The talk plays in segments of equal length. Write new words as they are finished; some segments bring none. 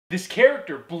This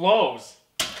character blows.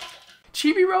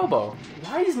 Chibi-Robo.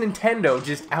 Why is Nintendo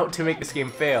just out to make this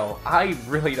game fail? I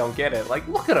really don't get it. Like,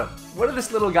 look at him. What did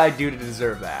this little guy do to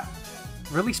deserve that?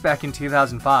 Released back in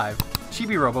 2005,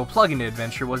 Chibi-Robo Plug-in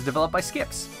Adventure was developed by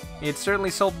Skips. It certainly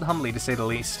sold humbly, to say the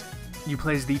least. You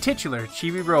play as the titular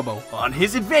Chibi-Robo on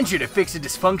his adventure to fix a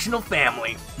dysfunctional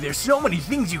family. There's so many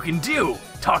things you can do.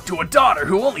 Talk to a daughter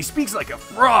who only speaks like a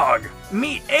frog.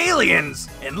 Meet aliens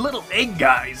and little egg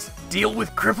guys. Deal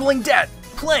with crippling debt.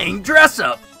 Playing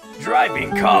dress-up.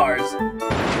 Driving cars.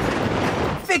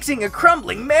 Fixing a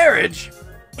crumbling marriage.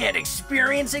 And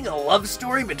experiencing a love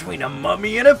story between a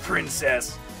mummy and a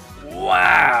princess.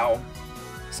 Wow.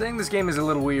 Saying this game is a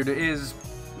little weird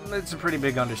it's a pretty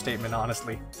big understatement,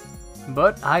 honestly.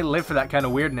 But I live for that kind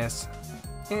of weirdness.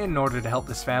 In order to help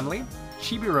this family,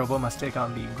 Chibi-Robo must take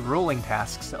on the grueling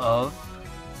tasks of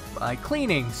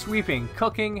cleaning, sweeping,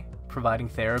 cooking, providing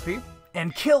therapy,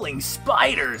 and killing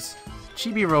spiders.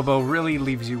 Chibi-Robo really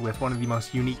leaves you with one of the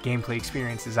most unique gameplay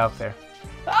experiences out there.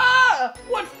 Ah!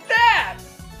 What's that?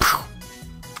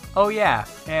 Oh yeah,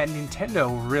 and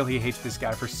Nintendo really hates this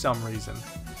guy for some reason.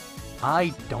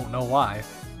 I don't know why.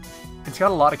 It's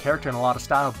got a lot of character and a lot of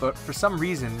style, but for some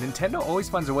reason, Nintendo always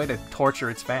finds a way to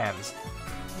torture its fans.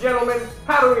 Gentlemen,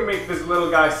 how do we make this little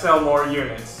guy sell more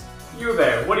units? You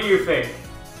there, what do you think?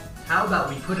 How about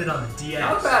we put it on the DS?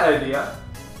 Not a bad idea,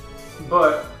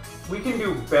 but we can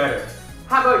do better.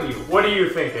 How about you? What are you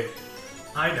thinking?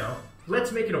 I know.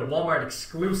 Let's make it a Walmart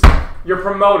exclusive. You're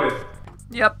promoted.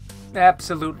 Yep,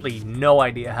 absolutely no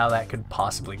idea how that could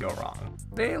possibly go wrong.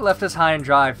 They left us high and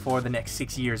dry for the next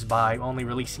 6 years by only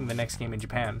releasing the next game in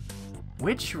Japan.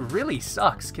 Which really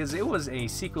sucks, because it was a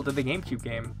sequel to the GameCube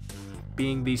game,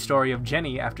 being the story of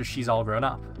Jenny after she's all grown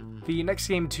up. The next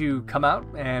game to come out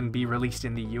and be released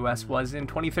in the US was in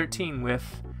 2013 with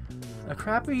a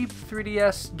crappy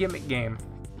 3DS gimmick game.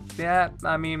 Yeah,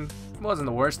 I mean, it wasn't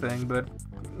the worst thing, but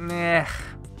nah.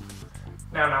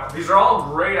 Now, these are all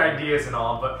great ideas and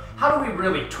all, but how do we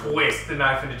really twist the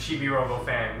knife into Chibi-Robo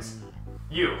fans?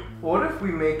 You. What if we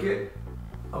make it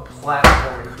a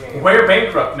platforming game? We're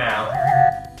bankrupt now.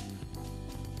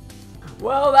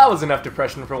 Well, that was enough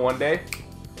depression for one day.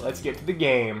 Let's get to the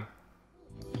game.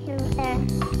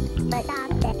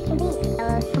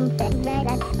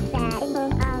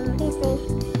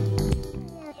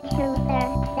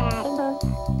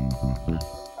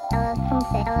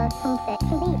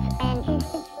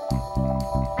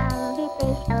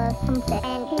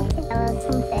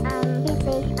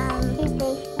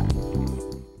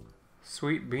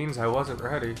 Sweet beans, I wasn't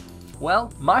ready.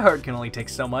 Well, my heart can only take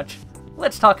so much.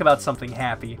 Let's talk about something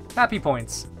happy. Happy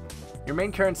points. Your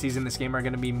main currencies in this game are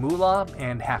going to be moolah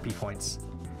and happy points.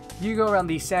 You go around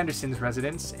the Sanderson's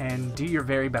residence and do your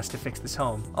very best to fix this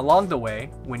home. Along the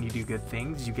way, when you do good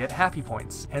things, you get happy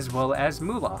points, as well as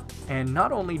moolah. And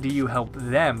not only do you help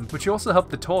them, but you also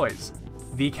help the toys.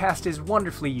 The cast is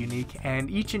wonderfully unique, and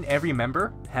each and every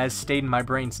member has stayed in my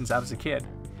brain since I was a kid.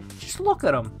 Just look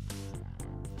at them.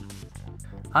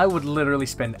 I would literally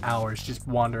spend hours just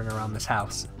wandering around this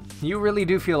house. You really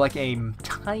do feel like a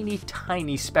tiny,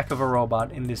 tiny speck of a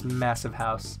robot in this massive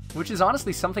house, which is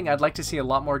honestly something I'd like to see a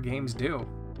lot more games do.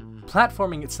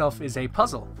 Platforming itself is a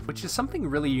puzzle, which is something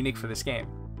really unique for this game.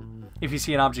 If you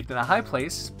see an object in a high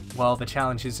place, well, the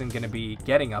challenge isn't going to be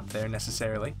getting up there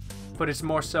necessarily, but it's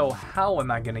more so, how am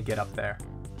I going to get up there?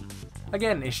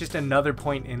 Again, it's just another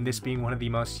point in this being one of the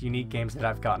most unique games that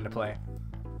I've gotten to play.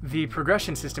 The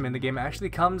progression system in the game actually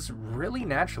comes really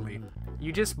naturally.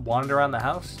 You just wander around the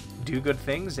house, do good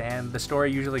things, and the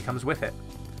story usually comes with it.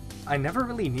 I never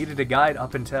really needed a guide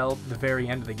up until the very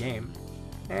end of the game.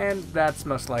 And that's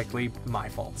most likely my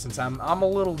fault, since I'm a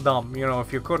little dumb, you know,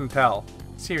 if you couldn't tell.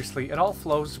 Seriously, it all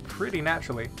flows pretty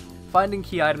naturally. Finding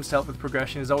key items to help with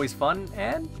progression is always fun,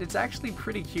 and it's actually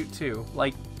pretty cute too.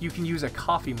 Like, you can use a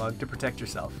coffee mug to protect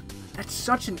yourself. That's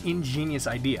such an ingenious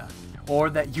idea.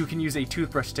 Or that you can use a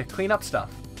toothbrush to clean up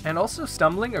stuff. And also,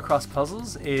 stumbling across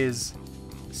puzzles is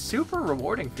super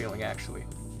rewarding feeling, actually.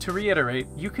 To reiterate,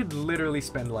 you could literally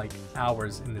spend like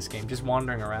hours in this game just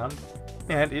wandering around,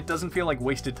 and it doesn't feel like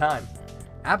wasted time.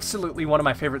 Absolutely one of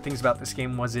my favorite things about this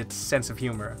game was its sense of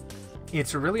humor.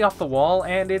 It's really off the wall,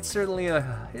 and it's certainly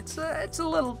it's a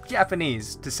little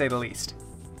Japanese, to say the least.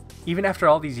 Even after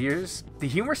all these years, the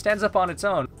humor stands up on its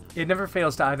own. It never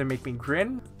fails to either make me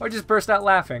grin or just burst out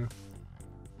laughing.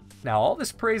 Now, all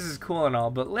this praise is cool and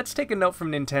all, but let's take a note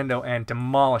from Nintendo and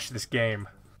demolish this game.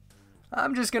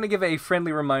 I'm just going to give a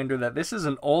friendly reminder that this is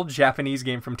an old Japanese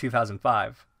game from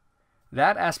 2005.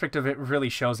 That aspect of it really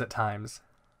shows at times.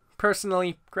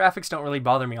 Personally, graphics don't really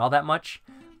bother me all that much,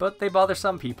 but they bother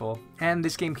some people, and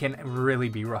this game can really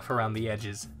be rough around the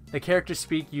edges. The characters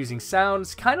speak using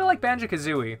sounds, kind of like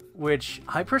Banjo-Kazooie, which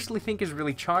I personally think is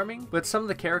really charming, but some of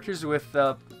the characters with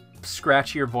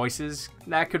scratchier voices,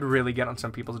 that could really get on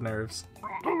some people's nerves.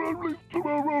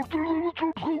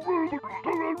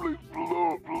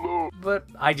 But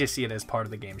I just see it as part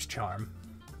of the game's charm.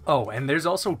 Oh, and there's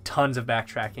also tons of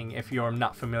backtracking if you're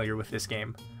not familiar with this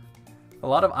game. A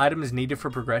lot of items needed for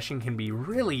progression can be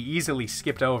really easily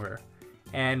skipped over.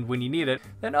 And when you need it,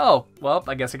 then oh, well,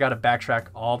 I guess I gotta backtrack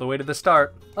all the way to the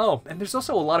start. Oh, and there's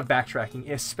also a lot of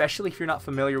backtracking, especially if you're not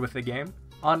familiar with the game.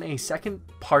 On a second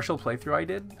partial playthrough I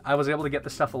did, I was able to get the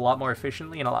stuff a lot more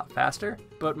efficiently and a lot faster,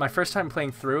 but my first time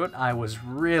playing through it, I was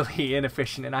really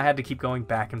inefficient and I had to keep going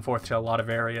back and forth to a lot of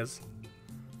areas.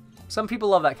 Some people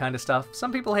love that kind of stuff,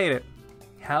 some people hate it.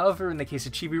 However, in the case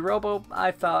of Chibi-Robo,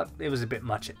 I thought it was a bit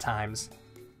much at times.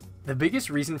 The biggest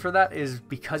reason for that is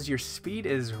because your speed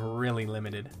is really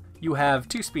limited. You have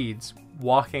two speeds,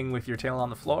 walking with your tail on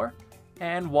the floor,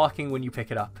 and walking when you pick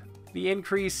it up. The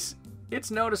increase, it's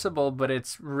noticeable, but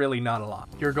it's really not a lot.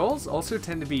 Your goals also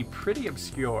tend to be pretty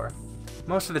obscure.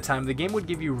 Most of the time, the game would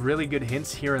give you really good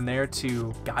hints here and there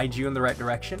to guide you in the right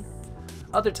direction.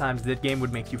 Other times, the game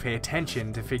would make you pay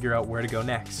attention to figure out where to go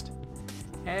next.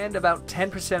 And about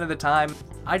 10% of the time,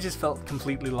 I just felt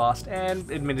completely lost,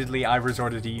 and admittedly, I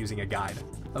resorted to using a guide.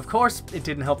 Of course, it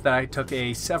didn't help that I took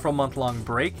a several month-long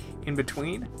break in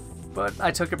between, but I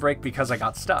took a break because I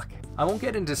got stuck. I won't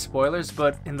get into spoilers,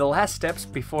 but in the last steps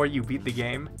before you beat the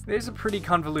game, there's a pretty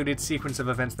convoluted sequence of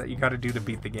events that you gotta do to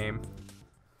beat the game.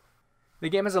 The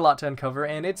game has a lot to uncover,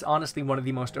 and it's honestly one of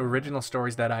the most original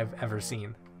stories that I've ever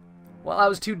seen. While I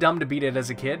was too dumb to beat it as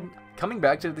a kid, coming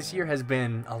back to it this year has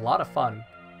been a lot of fun.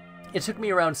 It took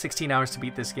me around 16 hours to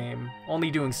beat this game,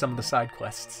 only doing some of the side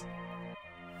quests.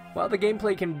 While the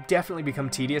gameplay can definitely become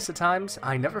tedious at times,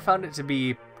 I never found it to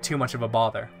be too much of a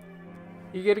bother.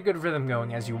 You get a good rhythm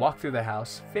going as you walk through the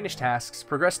house, finish tasks,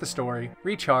 progress the story,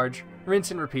 recharge,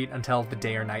 rinse and repeat until the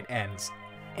day or night ends.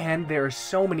 And there are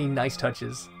so many nice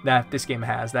touches that this game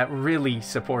has that really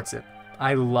supports it.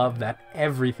 I love that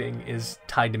everything is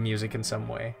tied to music in some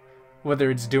way.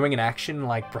 Whether it's doing an action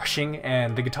like brushing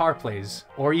and the guitar plays,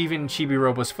 or even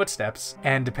Chibi-Robo's footsteps,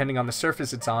 and depending on the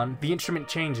surface it's on, the instrument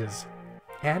changes.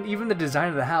 And even the design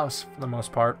of the house, for the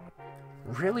most part,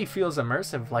 really feels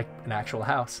immersive like an actual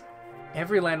house.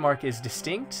 Every landmark is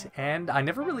distinct, and I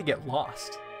never really get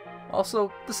lost.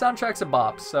 Also, the soundtrack's a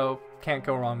bop, so can't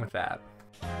go wrong with that.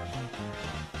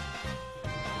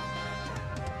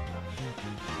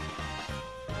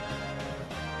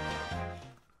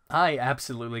 I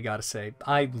absolutely gotta say,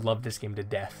 I love this game to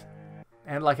death.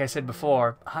 And like I said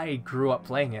before, I grew up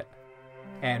playing it.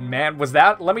 And man,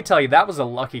 let me tell you, that was a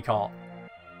lucky call.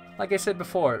 Like I said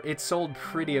before, it sold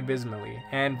pretty abysmally,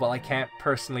 and while I can't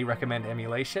personally recommend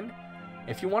emulation,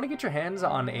 if you want to get your hands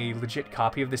on a legit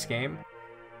copy of this game,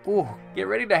 ooh, get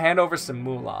ready to hand over some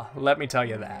moolah, let me tell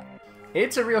you that.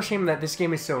 It's a real shame that this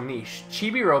game is so niche.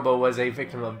 Chibi-Robo was a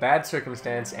victim of bad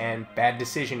circumstance and bad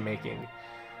decision making.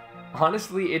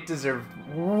 Honestly, it deserved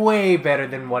way better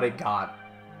than what it got.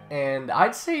 And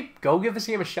I'd say go give this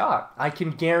game a shot. I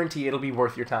can guarantee it'll be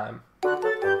worth your time.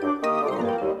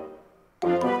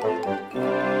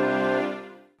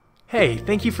 Hey,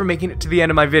 thank you for making it to the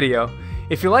end of my video.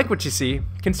 If you like what you see,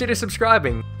 consider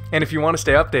subscribing. And if you want to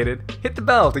stay updated, hit the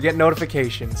bell to get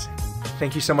notifications.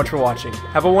 Thank you so much for watching.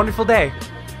 Have a wonderful day.